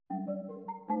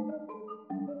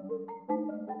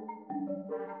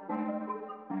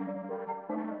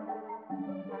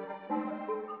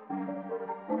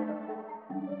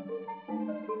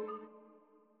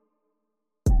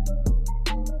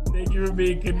you for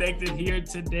being connected here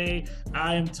today.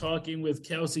 I am talking with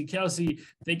Kelsey. Kelsey,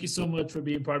 thank you so much for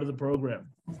being part of the program.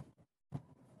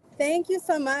 Thank you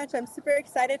so much. I'm super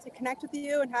excited to connect with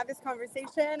you and have this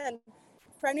conversation. And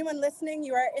for anyone listening,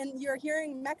 you're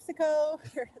hearing Mexico.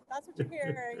 That's what you're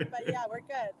hearing. But yeah, we're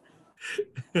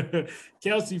good.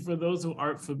 Kelsey, for those who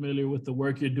aren't familiar with the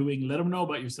work you're doing, let them know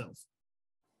about yourself.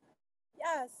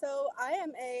 Yeah, so I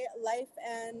am a life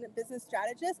and business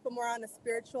strategist, but more on a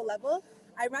spiritual level.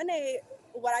 I run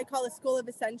what I call a school of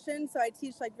ascension. So I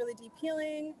teach like really deep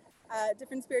healing,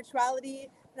 different spirituality,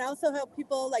 and I also help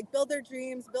people like build their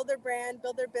dreams, build their brand,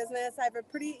 build their business. I have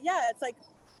it's like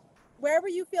wherever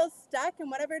you feel stuck and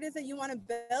whatever it is that you want to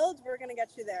build, we're going to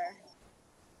get you there.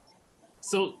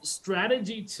 So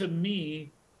strategy to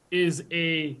me is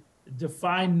a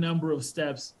defined number of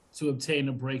steps to obtain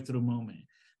a breakthrough moment.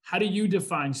 How do you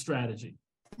define strategy?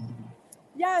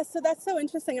 Yeah, so that's so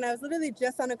interesting. And I was literally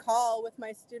just on a call with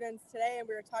my students today, and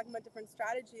we were talking about different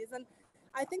strategies. And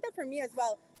I think that for me as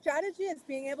well, strategy is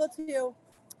being able to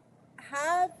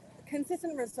have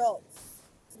consistent results,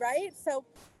 right? So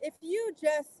if you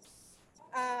just,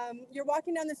 you're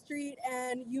walking down the street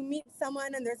and you meet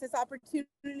someone and there's this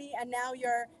opportunity and now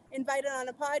you're invited on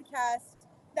a podcast,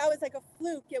 that was like a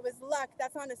fluke. It was luck.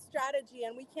 That's not a strategy.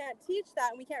 And we can't teach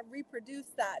that and we can't reproduce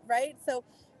that, right? So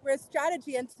we're a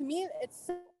strategy. And to me, it's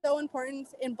so important.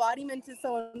 Embodiment is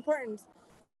so important.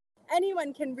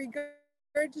 Anyone can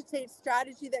regurgitate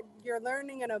strategy that you're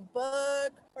learning in a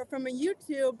book or from a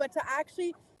YouTube, but to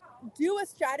actually do a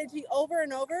strategy over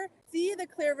and over, see the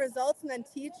clear results and then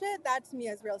teach it, that to me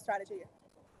is real strategy.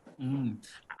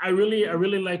 I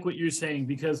really like what you're saying,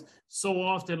 because so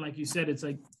often, like you said, it's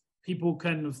like people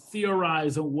kind of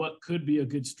theorize on what could be a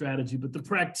good strategy, but the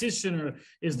practitioner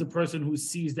is the person who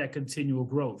sees that continual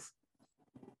growth.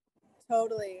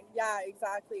 Totally. Yeah,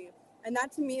 exactly. And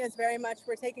that to me is very much,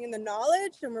 we're taking the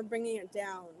knowledge and we're bringing it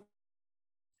down.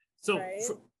 So right?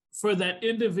 for that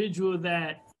individual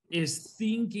that is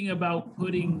thinking about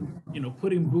putting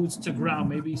boots to ground,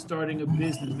 maybe starting a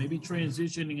business, maybe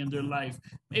transitioning in their life,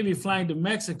 maybe flying to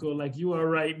Mexico like you are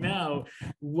right now,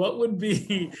 what would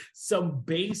be some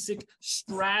basic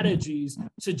strategies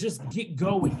to just get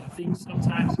going? I think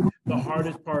sometimes the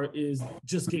hardest part is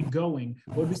just get going.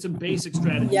 What would be some basic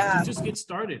strategies to just get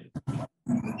started?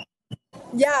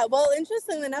 Yeah, well,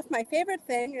 interestingly enough, my favorite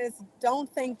thing is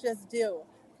don't think, just do.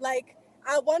 Like,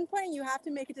 at one point, you have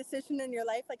to make a decision in your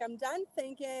life. Like, I'm done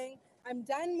thinking. I'm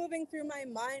done moving through my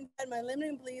mind and my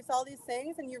limiting beliefs, all these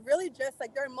things. And you really just,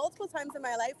 like, there are multiple times in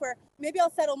my life where maybe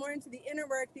I'll settle more into the inner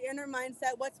work, the inner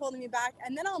mindset, what's holding me back.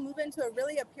 And then I'll move into a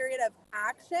period of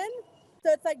action.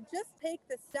 So it's like, just take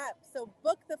the steps. So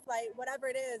book the flight, whatever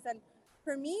it is. And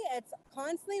for me, it's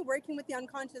constantly working with the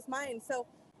unconscious mind. So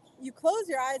you close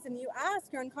your eyes and you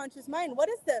ask your unconscious mind, what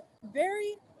is the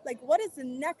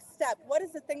next step? What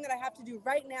is the thing that I have to do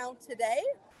right now, today?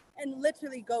 And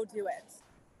literally go do it.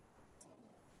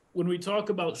 When we talk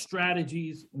about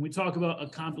strategies, when we talk about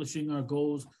accomplishing our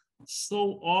goals,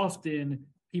 so often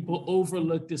people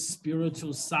overlook the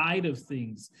spiritual side of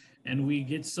things. And we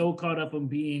get so caught up on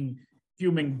being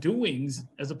human doings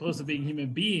as opposed to being human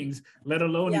beings, let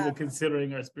alone even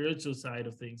considering our spiritual side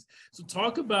of things. So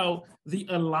talk about the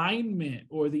alignment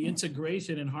or the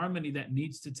integration and harmony that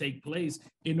needs to take place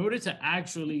in order to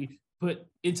actually put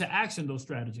into action those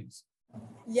strategies.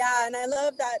 Yeah, and I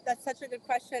love that. That's such a good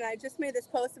question. I just made this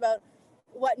post about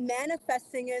what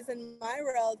manifesting is in my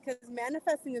world, because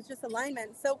manifesting is just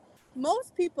alignment. So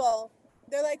most people,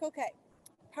 they're like, okay,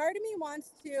 part of me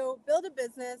wants to build a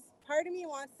business. Part of me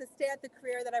wants to stay at the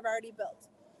career that I've already built.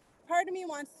 Part of me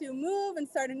wants to move and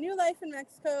start a new life in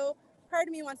Mexico. Part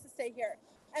of me wants to stay here.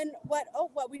 And what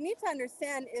we need to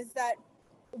understand is that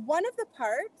one of the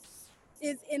parts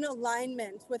is in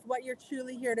alignment with what you're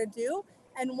truly here to do.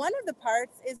 And one of the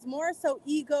parts is more so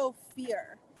ego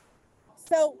fear.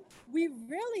 So we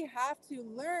really have to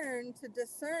learn to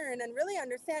discern and really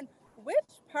understand which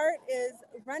part is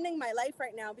running my life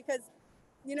right now. Because,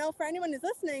 for anyone who's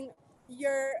listening,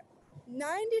 you're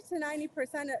 90 to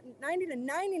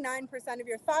 99% of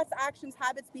your thoughts, actions,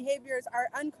 habits, behaviors are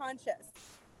unconscious.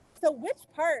 So which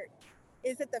part?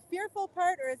 Is it the fearful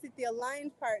part or is it the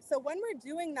aligned part? So when we're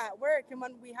doing that work and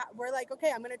when we're like,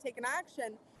 okay, I'm going to take an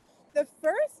action, the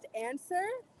first answer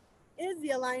is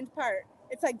the aligned part.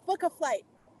 It's like book a flight.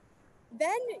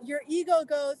 Then your ego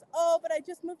goes, oh, but I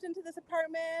just moved into this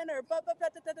apartment, or blah, blah, blah,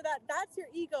 blah, blah, blah. That's your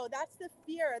ego. That's the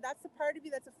fear. That's the part of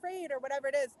you that's afraid or whatever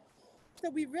it is. So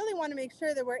we really want to make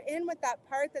sure that we're in with that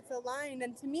part that's aligned.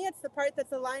 And to me, it's the part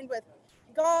that's aligned with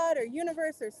God or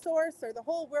universe or source or the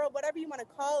whole world, whatever you want to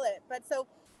call it. But so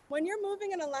when you're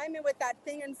moving in alignment with that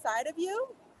thing inside of you,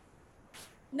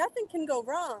 nothing can go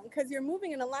wrong because you're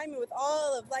moving in alignment with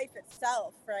all of life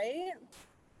itself, right?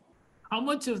 How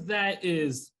much of that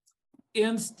is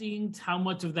instinct? How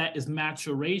much of that is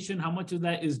maturation? How much of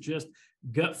that is just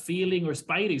gut feeling or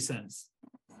spidey sense?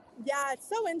 Yeah, it's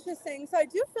so interesting. So I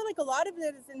do feel like a lot of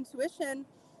it is intuition.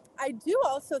 I do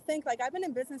also think, like, I've been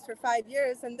in business for 5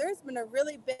 years, and there's been a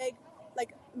really big,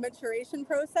 like, maturation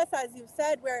process, as you've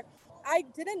said, where I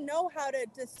didn't know how to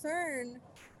discern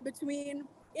between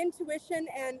intuition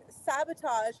and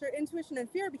sabotage, or intuition and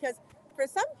fear, because for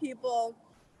some people,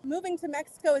 moving to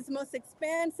Mexico is the most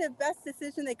expansive, best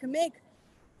decision they can make.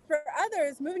 For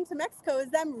others, moving to Mexico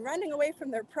is them running away from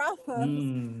their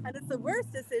problems, and it's the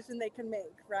worst decision they can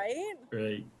make, right?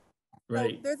 Right, So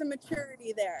right. there's a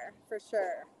maturity there for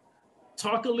sure.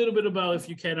 Talk a little bit about, if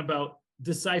you can, about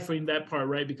deciphering that part,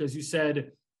 right? Because you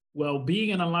said, well, being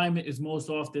in alignment is most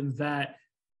often that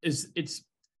it's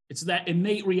that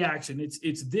innate reaction.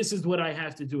 It's this is what I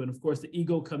have to do. And of course, the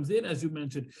ego comes in, as you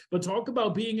mentioned. But talk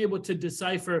about being able to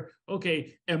decipher,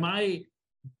 okay, am I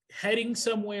heading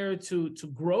somewhere to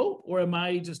grow, or am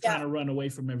I just trying to run away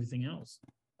from everything else?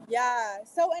 Yeah.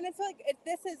 So, and it's like,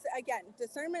 this is, again,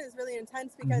 discernment is really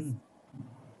intense because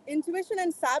intuition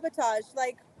and sabotage,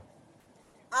 like,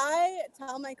 I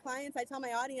tell my clients, I tell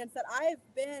my audience that I've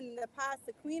been in the past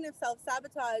the queen of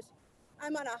self-sabotage.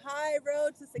 I'm on a high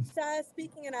road to success,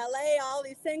 speaking in LA, all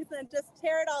these things, and just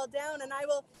tear it all down. And I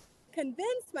will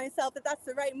convince myself that that's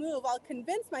the right move. I'll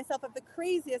convince myself of the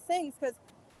craziest things, because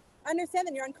understand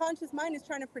that your unconscious mind is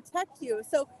trying to protect you.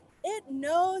 So it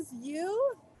knows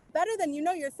you better than you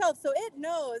know yourself. So it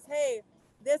knows, hey,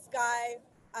 this guy,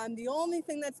 the only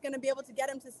thing that's going to be able to get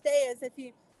him to stay is if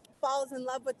he falls in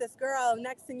love with this girl.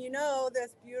 Next thing you know,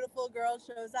 this beautiful girl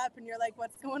shows up and you're like,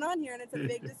 what's going on here? And it's a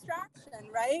big distraction,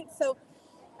 right? So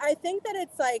I think that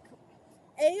it's like,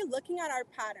 looking at our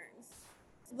patterns,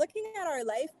 looking at our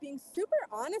life, being super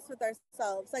honest with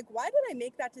ourselves. Like, why did I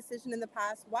make that decision in the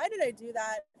past? Why did I do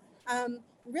that?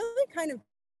 Really kind of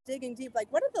digging deep,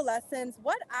 like, what are the lessons?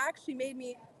 What actually made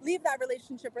me leave that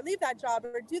relationship or leave that job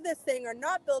or do this thing or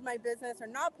not build my business or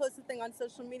not post a thing on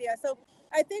social media? So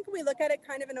I think we look at it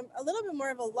kind of in a little bit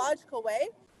more of a logical way.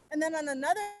 And then on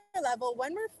another level,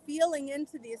 when we're feeling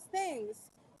into these things,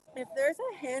 if there's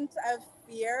a hint of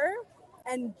fear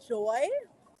and joy,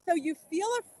 so you feel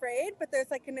afraid, but there's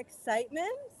like an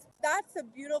excitement, that's a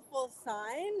beautiful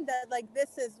sign that, like,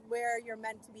 this is where you're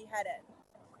meant to be headed.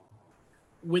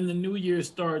 When the new year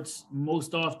starts,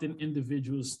 most often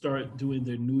individuals start doing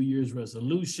their New Year's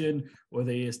resolution or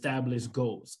they establish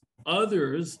goals.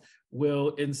 Others will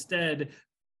instead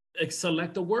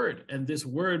select a word, and this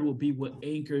word will be what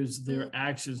anchors their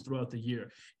actions throughout the year.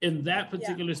 In that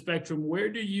particular spectrum, where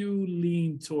do you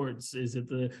lean towards? Is it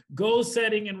the goal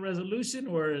setting and resolution,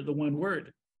 or the one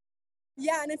word?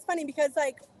 Yeah, and it's funny because,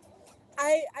 like,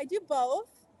 I do both.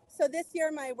 So this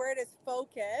year my word is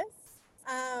focus,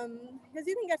 because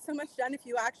you can get so much done if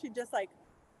you actually just, like,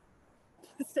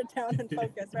 sit down and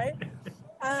focus, right?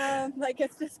 Like,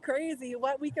 it's just crazy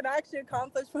what we can actually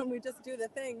accomplish when we just do the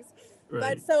things.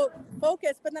 Right. But so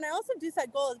focus, but then I also do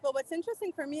set goals. But what's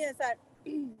interesting for me is that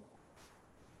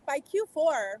by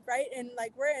Q4, right, and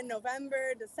like we're in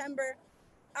November, December,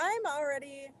 I'm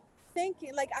already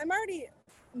thinking, like, I'm already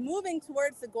moving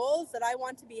towards the goals that I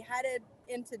want to be headed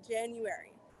into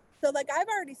January. So, like, I've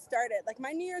already started, like,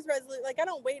 my New Year's resolution, like, I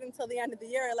don't wait until the end of the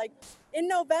year. Like, in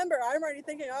November, I'm already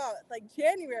thinking, oh, like,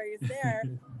 January is there.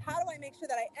 How do I make sure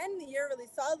that I end the year really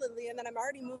solidly? And then I'm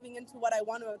already moving into what I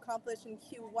want to accomplish in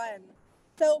Q1.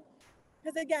 So,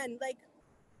 because again, like,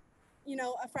 you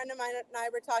know, a friend of mine and I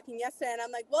were talking yesterday, and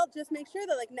I'm like, well, just make sure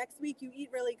that, like, next week you eat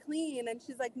really clean. And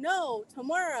she's like, no,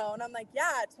 tomorrow. And I'm like,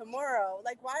 yeah, tomorrow.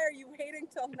 Like, why are you waiting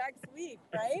till next week,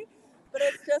 right? But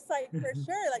it's just like, for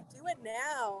sure, like, do it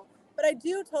now. But I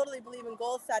do totally believe in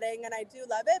goal setting, and I do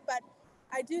love it. But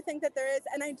I do think that there is,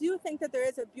 and I do think that there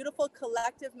is a beautiful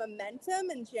collective momentum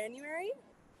in January,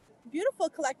 beautiful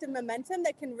collective momentum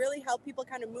that can really help people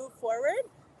kind of move forward.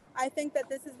 I think that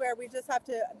this is where we just have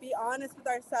to be honest with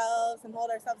ourselves and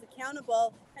hold ourselves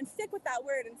accountable and stick with that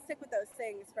word and stick with those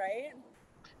things, right?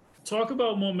 Talk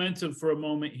about momentum for a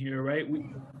moment here, right?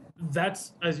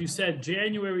 That's, as you said,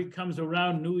 January comes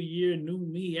around, new year, new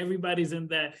me, everybody's in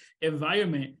that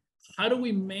environment. How do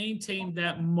we maintain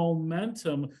that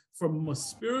momentum from a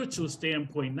spiritual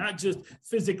standpoint, not just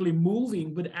physically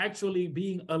moving, but actually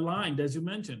being aligned, as you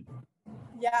mentioned?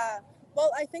 Yeah. Well,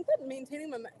 I think that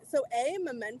maintaining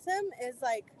momentum is,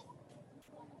 like,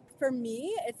 for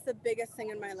me, it's the biggest thing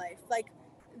in my life. Like,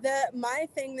 my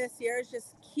thing this year is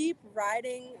just keep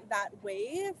riding that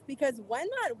wave, because when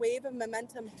that wave of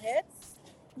momentum hits,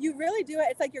 you really do it.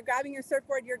 It's like you're grabbing your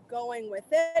surfboard, you're going with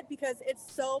it because it's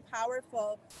so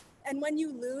powerful. And when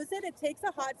you lose it, it takes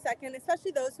a hot second,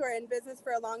 especially those who are in business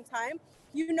for a long time.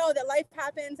 You know that life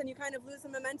happens and you kind of lose the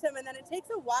momentum, and then it takes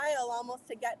a while almost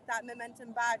to get that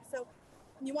momentum back. So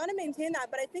you want to maintain that.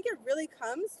 But I think it really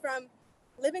comes from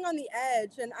living on the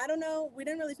edge. And I don't know, we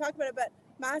didn't really talk about it, but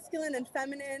masculine and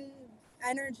feminine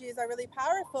energies are really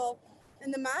powerful.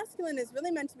 And the masculine is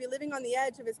really meant to be living on the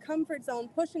edge of his comfort zone,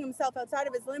 pushing himself outside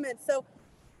of his limits. So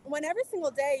when every single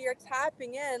day you're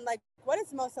tapping in, like, what is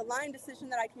the most aligned decision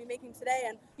that I can be making today?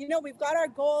 And, you know, we've got our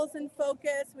goals in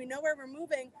focus, we know where we're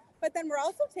moving, but then we're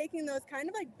also taking those kind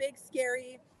of like big,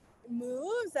 scary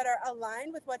moves that are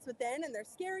aligned with what's within, and they're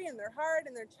scary and they're hard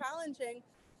and they're challenging.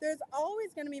 There's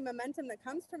always going to be momentum that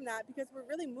comes from that because we're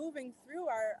really moving through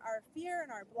our fear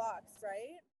and our blocks,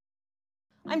 right?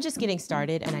 I'm just getting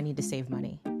started and I need to save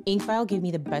money. Inkfile gave me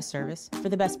the best service for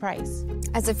the best price.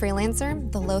 As a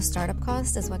freelancer, the low startup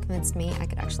cost is what convinced me I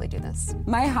could actually do this.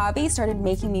 My hobby started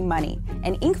making me money,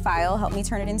 and Inkfile helped me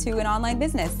turn it into an online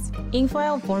business.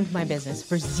 Inkfile formed my business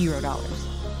for $0.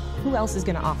 Who else is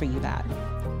going to offer you that?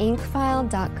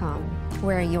 Inkfile.com,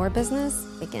 where your business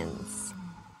begins.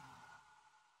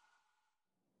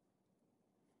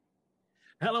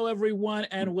 Hello, everyone,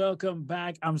 and welcome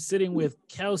back. I'm sitting with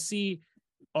Kelsey.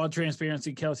 All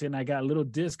transparency, Kelsey and I got a little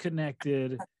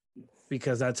disconnected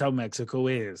because that's how Mexico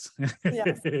is.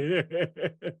 Yes.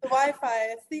 The Wi-Fi.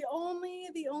 It's the only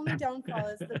downfall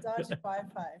is the dodgy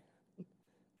Wi-Fi.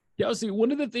 Kelsey,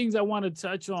 one of the things I want to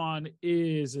touch on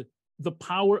is the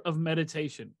power of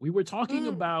meditation. We were talking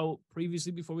about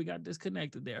previously before we got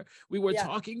disconnected there. We were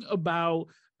talking about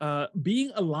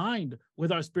being aligned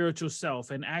with our spiritual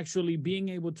self and actually being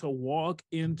able to walk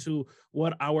into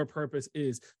what our purpose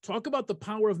is. Talk about the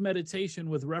power of meditation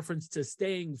with reference to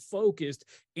staying focused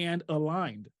and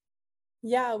aligned.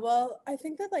 Yeah, well, I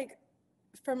think that, like,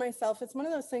 for myself, it's one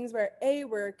of those things where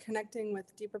we're connecting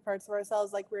with deeper parts of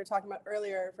ourselves, like we were talking about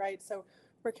earlier, right? So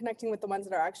we're connecting with the ones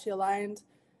that are actually aligned,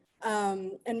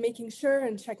 and making sure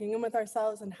and checking in with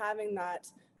ourselves and having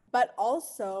that. But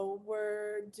also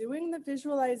we're doing the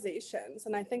visualizations.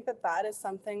 And I think that that is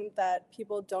something that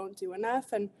people don't do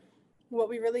enough. And what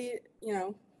we really,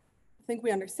 think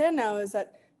we understand now is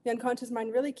that the unconscious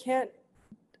mind really can't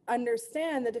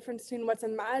understand the difference between what's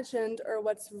imagined or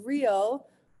what's real,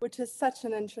 which is such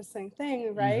an interesting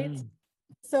thing, right? Mm-hmm.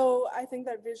 So I think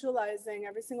that visualizing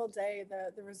every single day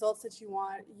the results that you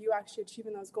want, you actually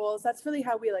achieving those goals, that's really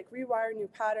how we like rewire new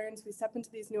patterns. We step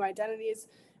into these new identities.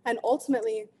 And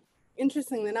ultimately,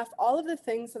 interestingly enough, all of the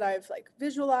things that I've like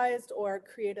visualized or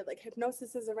created like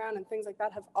hypnosis around and things like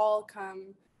that have all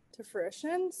come to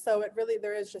fruition. So it really,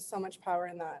 there is just so much power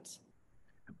in that.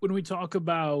 When we talk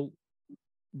about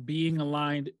being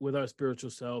aligned with our spiritual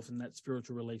self and that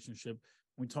spiritual relationship,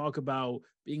 we talk about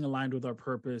being aligned with our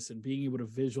purpose and being able to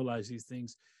visualize these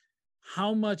things.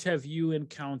 How much have you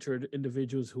encountered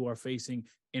individuals who are facing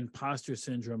imposter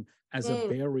syndrome as a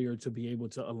barrier to be able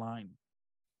to align?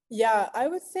 Yeah, I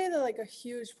would say that like a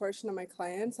huge portion of my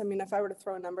clients, I mean, if I were to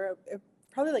throw a number,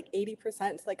 probably like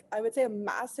 80%, like I would say a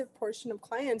massive portion of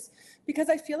clients, because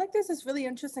I feel like there's this really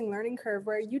interesting learning curve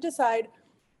where you decide,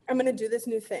 I'm going to do this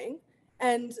new thing.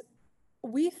 And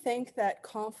we think that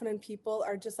confident people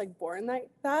are just like born like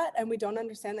that. And we don't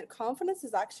understand that confidence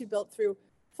is actually built through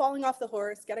falling off the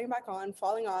horse, getting back on,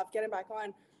 falling off, getting back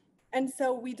on. And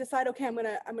so we decide, okay, I'm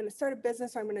going to start a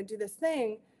business, or I'm going to do this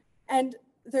thing. And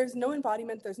there's no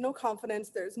embodiment, there's no confidence,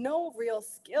 there's no real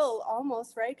skill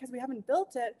almost, right? Because we haven't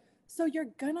built it. So you're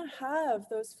going to have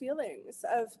those feelings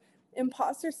of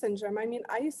imposter syndrome. I mean,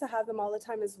 I used to have them all the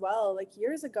time as well, like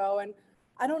years ago. And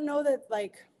I don't know that,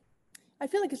 like, I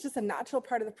feel like it's just a natural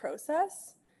part of the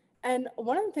process. And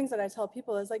one of the things that I tell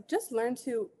people is like, just learn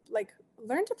to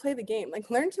play the game,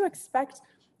 like learn to expect.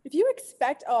 If you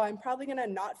expect, oh, I'm probably going to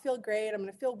not feel great, I'm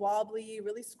going to feel wobbly,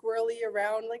 really squirrely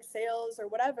around like sales or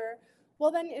whatever,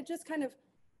 well, then it just kind of,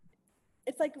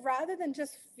 it's like, rather than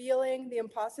just feeling the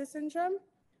imposter syndrome,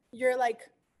 you're like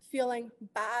feeling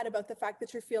bad about the fact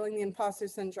that you're feeling the imposter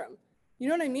syndrome. You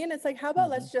know what I mean? It's like, how about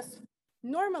let's just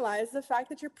normalize the fact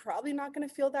that you're probably not going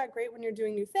to feel that great when you're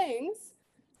doing new things.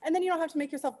 And then you don't have to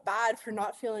make yourself bad for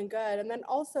not feeling good. And then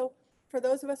also for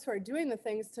those of us who are doing the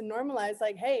things, to normalize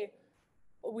like, hey,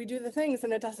 we do the things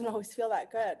and it doesn't always feel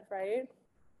that good, right?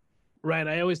 Right.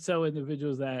 I always tell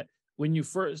individuals that when you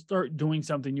first start doing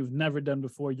something you've never done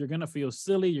before, you're going to feel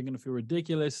silly, you're going to feel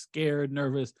ridiculous, scared,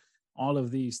 nervous, all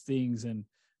of these things. And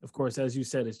of course, as you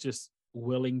said, it's just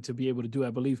willing to be able to do.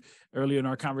 I believe earlier in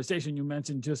our conversation, you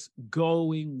mentioned just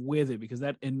going with it, because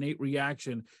that innate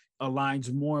reaction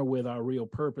aligns more with our real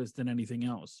purpose than anything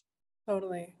else.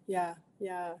 Totally. Yeah.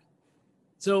 Yeah.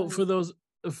 So for those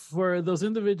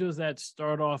individuals that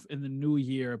start off in the new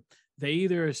year, they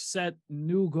either set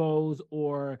new goals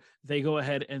or they go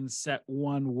ahead and set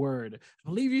one word. I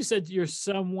believe you said you're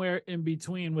somewhere in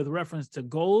between with reference to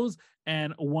goals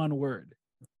and one word.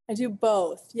 I do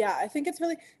both. Yeah, I think it's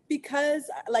really because,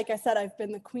 like I said, I've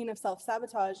been the queen of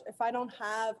self-sabotage. If I don't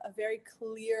have a very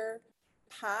clear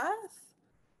path,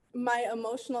 my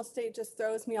emotional state just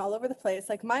throws me all over the place.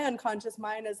 Like my unconscious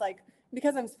mind is like,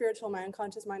 because I'm spiritual, my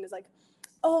unconscious mind is like,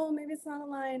 oh, maybe it's not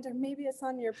aligned, or maybe it's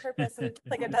on your purpose. And it's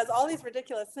like, it does all these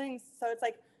ridiculous things. So it's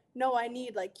like, no, I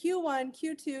need like Q1,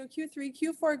 Q2, Q3,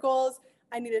 Q4 goals.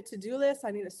 I need a to-do list.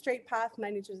 I need a straight path, and I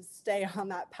need to just stay on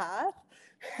that path.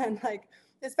 And like,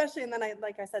 especially, and then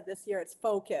like I said, this year it's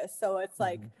focus. So it's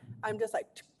like, I'm just like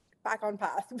back on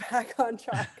path, back on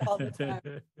track all the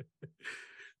time.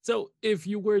 So if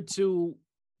you were to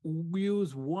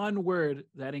use one word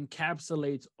that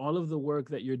encapsulates all of the work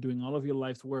that you're doing, all of your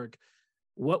life's work,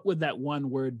 what would that one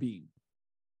word be?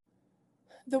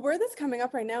 The word that's coming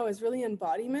up right now is really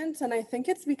embodiment. And I think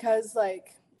it's because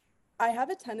like, I have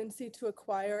a tendency to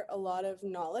acquire a lot of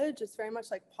knowledge. It's very much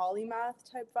like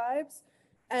polymath type vibes.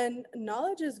 And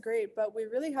knowledge is great, but we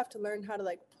really have to learn how to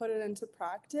like put it into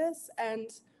practice. And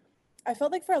I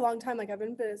felt like for a long time, like I've been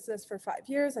in business for 5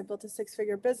 years. I built a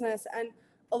 6-figure business. And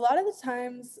a lot of the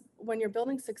times when you're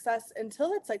building success,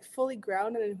 until it's like fully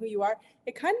grounded in who you are,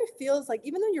 it kind of feels like,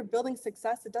 even though you're building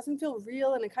success, it doesn't feel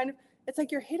real. And it's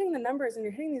like you're hitting the numbers and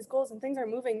you're hitting these goals and things are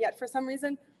moving. Yet for some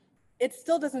reason, it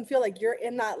still doesn't feel like you're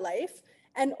in that life.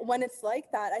 And when it's like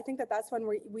that, I think that that's when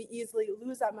we easily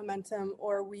lose that momentum,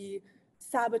 or we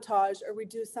sabotage, or we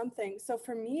do something. So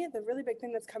for me, the really big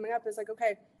thing that's coming up is like,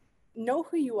 okay, know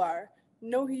who you are,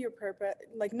 know your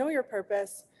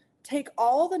purpose, take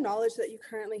all the knowledge that you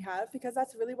currently have, because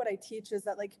that's really what I teach, is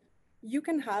that like you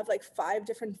can have like 5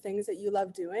 different things that you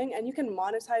love doing, and you can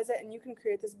monetize it, and you can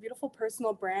create this beautiful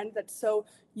personal brand that's so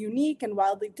unique and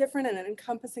wildly different and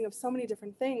encompassing of so many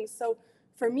different things. So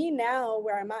for me now,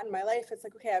 where I'm at in my life, it's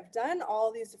like, okay, I've done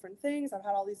all these different things. I've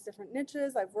had all these different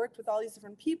niches. I've worked with all these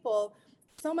different people,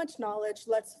 so much knowledge.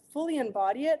 Let's fully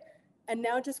embody it, and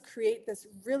now just create this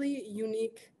really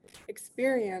unique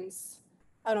experience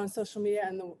out on social media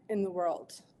and in the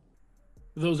world.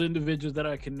 Those individuals that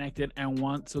are connected and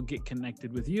want to get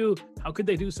connected with you, how could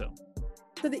they do so?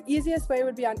 So the easiest way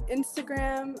would be on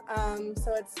Instagram.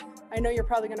 So I know you're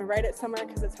probably going to write it somewhere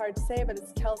because it's hard to say, but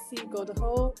it's Kelsey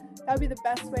Gaudreault. That would be the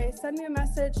best way. Send me a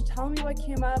message. Tell me what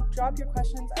came up. Drop your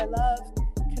questions. I love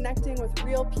connecting with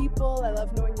real people. I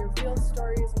love knowing your real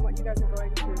stories and what you guys are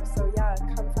going through. So yeah,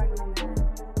 come find me on there.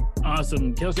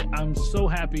 Awesome. Kelsey, I'm so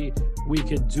happy we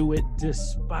could do it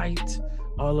despite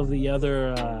all of the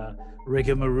other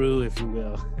rigmarole, if you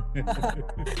will.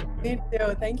 Me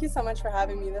too. Thank you so much for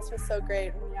having me. This was so great.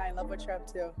 And yeah, I love what you're up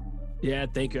to. Yeah,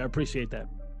 thank you. I appreciate that.